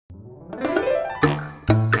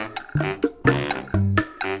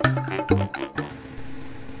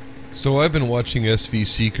So I've been watching SV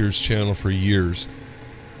Seeker's channel for years.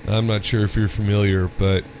 I'm not sure if you're familiar,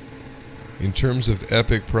 but in terms of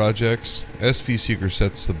epic projects, SV Seeker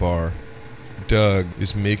sets the bar. Doug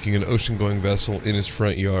is making an ocean-going vessel in his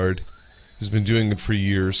front yard. He's been doing it for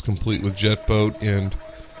years, complete with jet boat and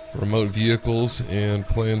remote vehicles, and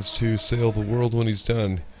plans to sail the world when he's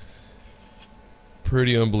done.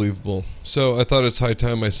 Pretty unbelievable. So I thought it's high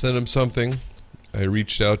time I sent him something. I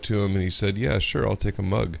reached out to him and he said, yeah, sure, I'll take a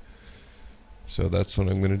mug. So that's what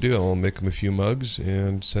I'm going to do. I'll make him a few mugs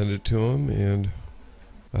and send it to him, and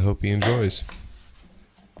I hope he enjoys.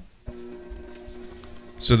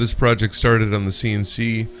 So this project started on the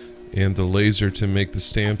CNC and the laser to make the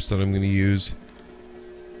stamps that I'm going to use.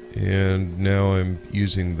 And now I'm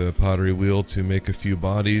using the pottery wheel to make a few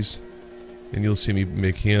bodies. And you'll see me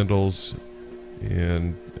make handles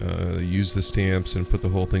and use the stamps and put the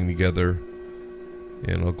whole thing together.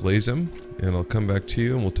 And I'll glaze them, and I'll come back to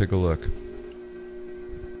you and we'll take a look.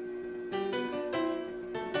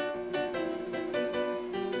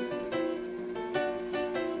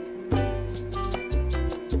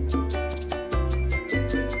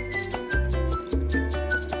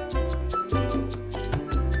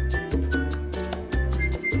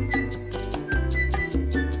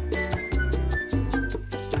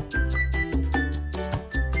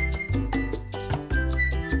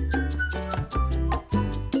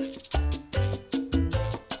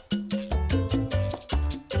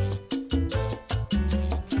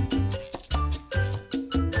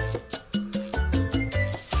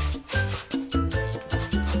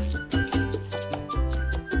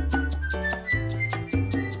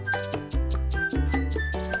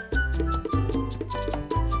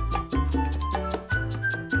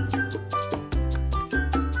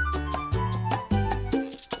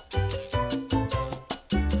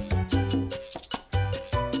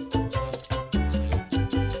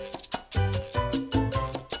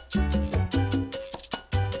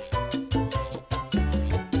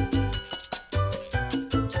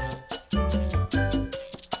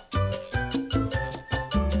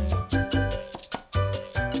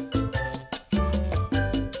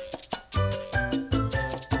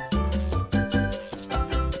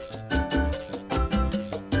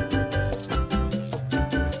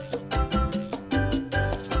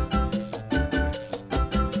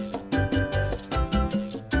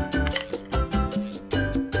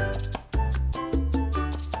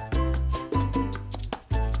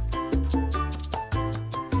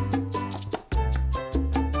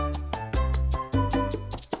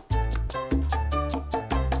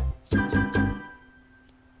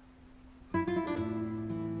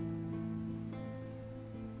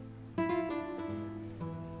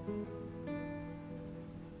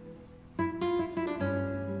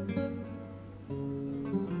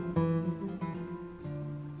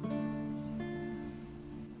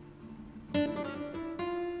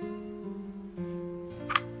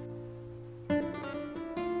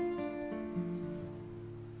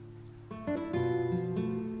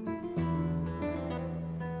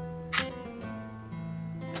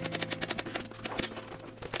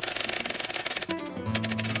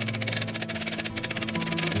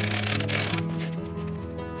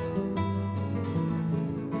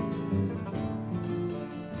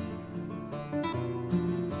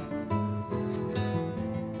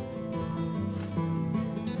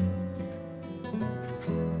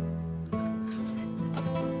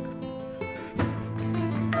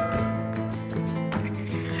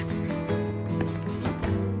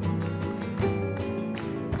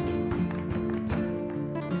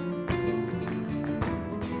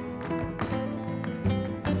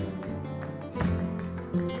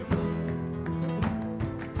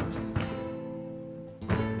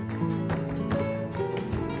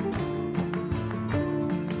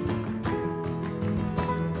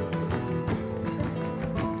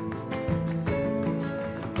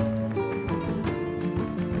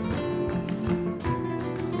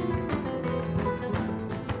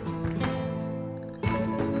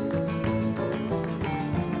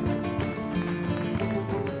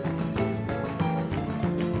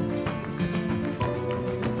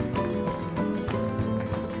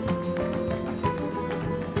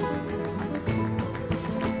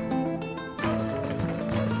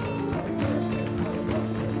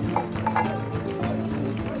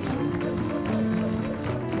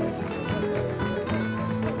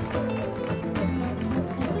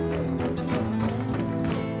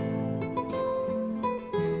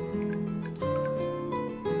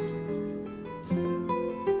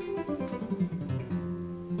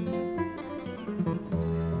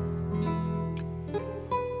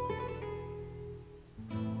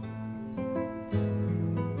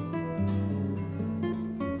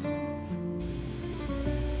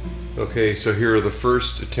 Okay, so here are the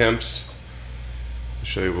first attempts. I'll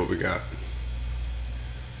show you what we got.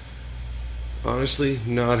 Honestly,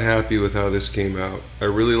 not happy with how this came out. I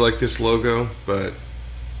really like this logo, but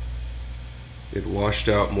it washed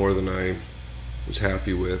out more than I was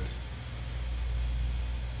happy with.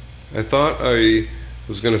 I thought I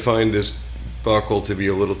was going to find this buckle to be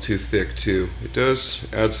a little too thick too. It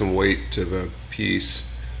does add some weight to the piece.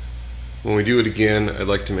 When we do it again, I'd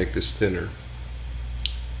like to make this thinner.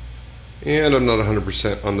 And I'm not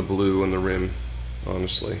 100% on the blue on the rim,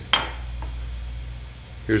 honestly.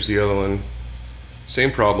 Here's the other one.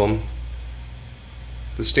 Same problem.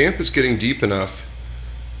 The stamp is getting deep enough,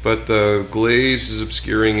 but the glaze is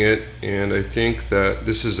obscuring it, and I think that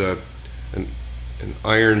this is an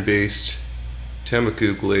iron-based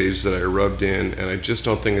Temuku glaze that I rubbed in, and I just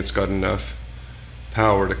don't think it's got enough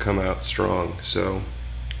power to come out strong, so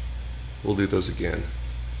we'll do those again.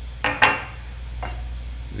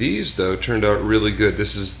 These, though, turned out really good.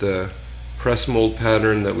 This is the press mold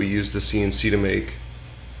pattern that we use the CNC to make.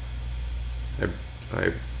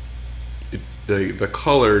 The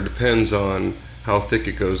color depends on how thick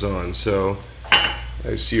it goes on, so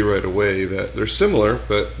I see right away that they're similar,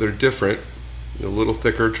 but they're different. A little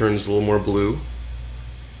thicker turns a little more blue.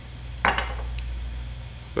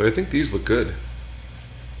 But I think these look good.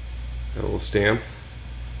 Got a little stamp.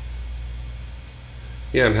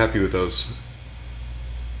 Yeah, I'm happy with those.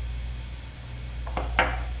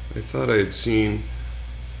 I thought I had seen,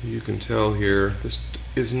 you can tell here, this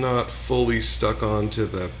is not fully stuck onto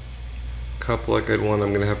the cup like I'd want. I'm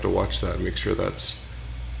going to have to watch that and make sure it's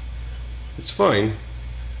fine.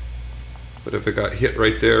 But if it got hit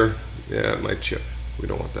right there, yeah, it might chip. We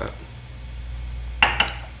don't want that.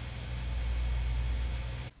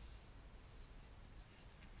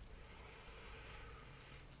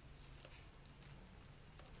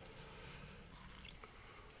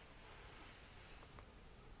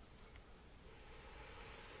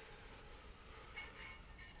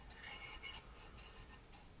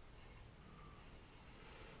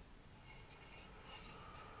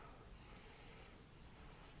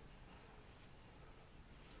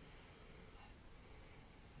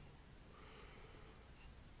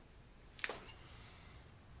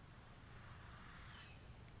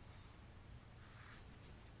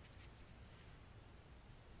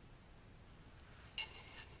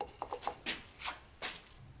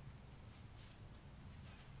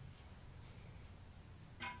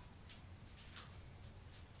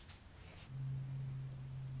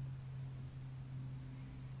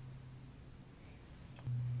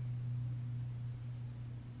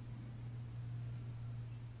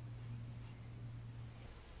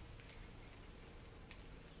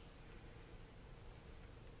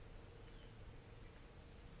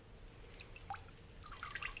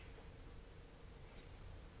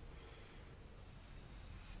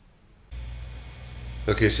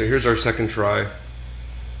 Okay, so here's our second try.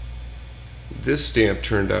 This stamp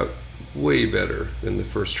turned out way better than the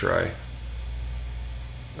first try.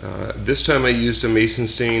 This time I used a mason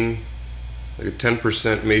stain, like a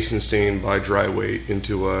 10% mason stain by dry weight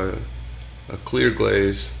into a clear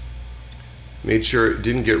glaze. Made sure it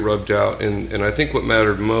didn't get rubbed out, and I think what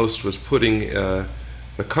mattered most was putting the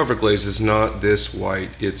cover glaze is not this white,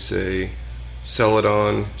 it's a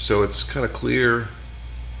Celadon, so it's kind of clear.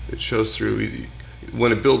 It shows through.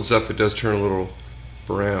 When it builds up, it does turn a little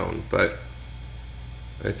brown, but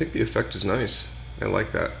I think the effect is nice. I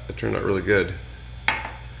like that. It turned out really good.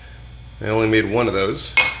 I only made one of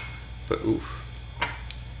those, but oof.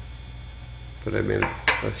 But I made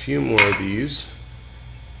a few more of these.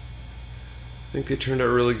 I think they turned out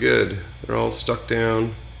really good. They're all stuck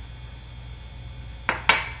down. A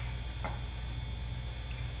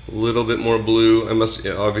little bit more blue. I must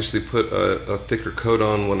obviously put a thicker coat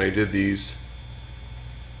on when I did these.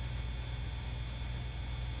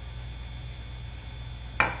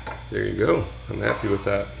 There you go. I'm happy with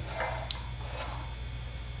that.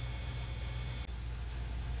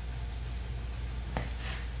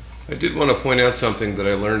 I did want to point out something that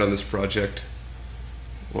I learned on this project,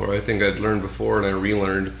 or I think I'd learned before and I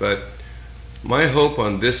relearned, but my hope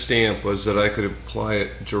on this stamp was that I could apply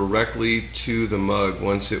it directly to the mug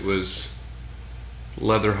once it was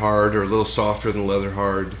leather hard or a little softer than leather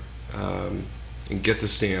hard, and get the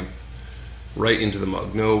stamp right into the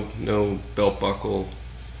mug. No belt buckle.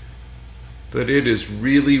 But it is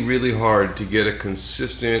really, really hard to get a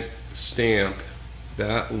consistent stamp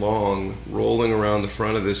that long rolling around the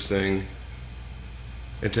front of this thing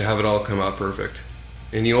and to have it all come out perfect.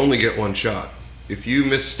 And you only get one shot. If you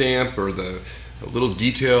miss stamp or a little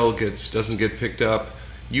detail doesn't get picked up,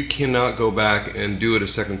 you cannot go back and do it a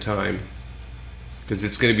second time. because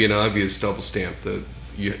it's going to be an obvious double stamp.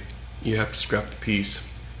 You have to scrap the piece.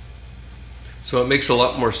 So it makes a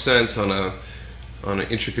lot more sense on an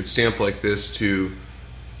intricate stamp like this to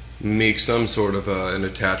make some sort of an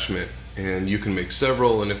attachment, and you can make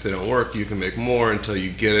several, and if they don't work you can make more until you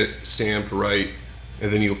get it stamped right,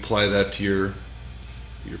 and then you apply that to your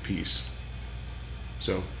piece.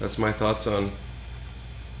 So that's my thoughts on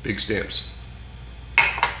big stamps.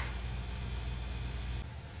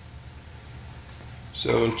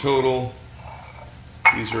 So in total,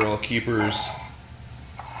 these are all keepers,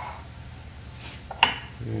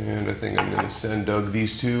 and I think I'm going to send Doug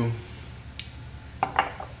these two.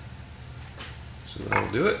 So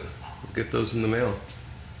that'll do it. We'll get those in the mail.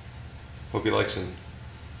 Hope he likes them.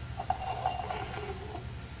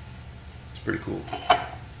 It's pretty cool.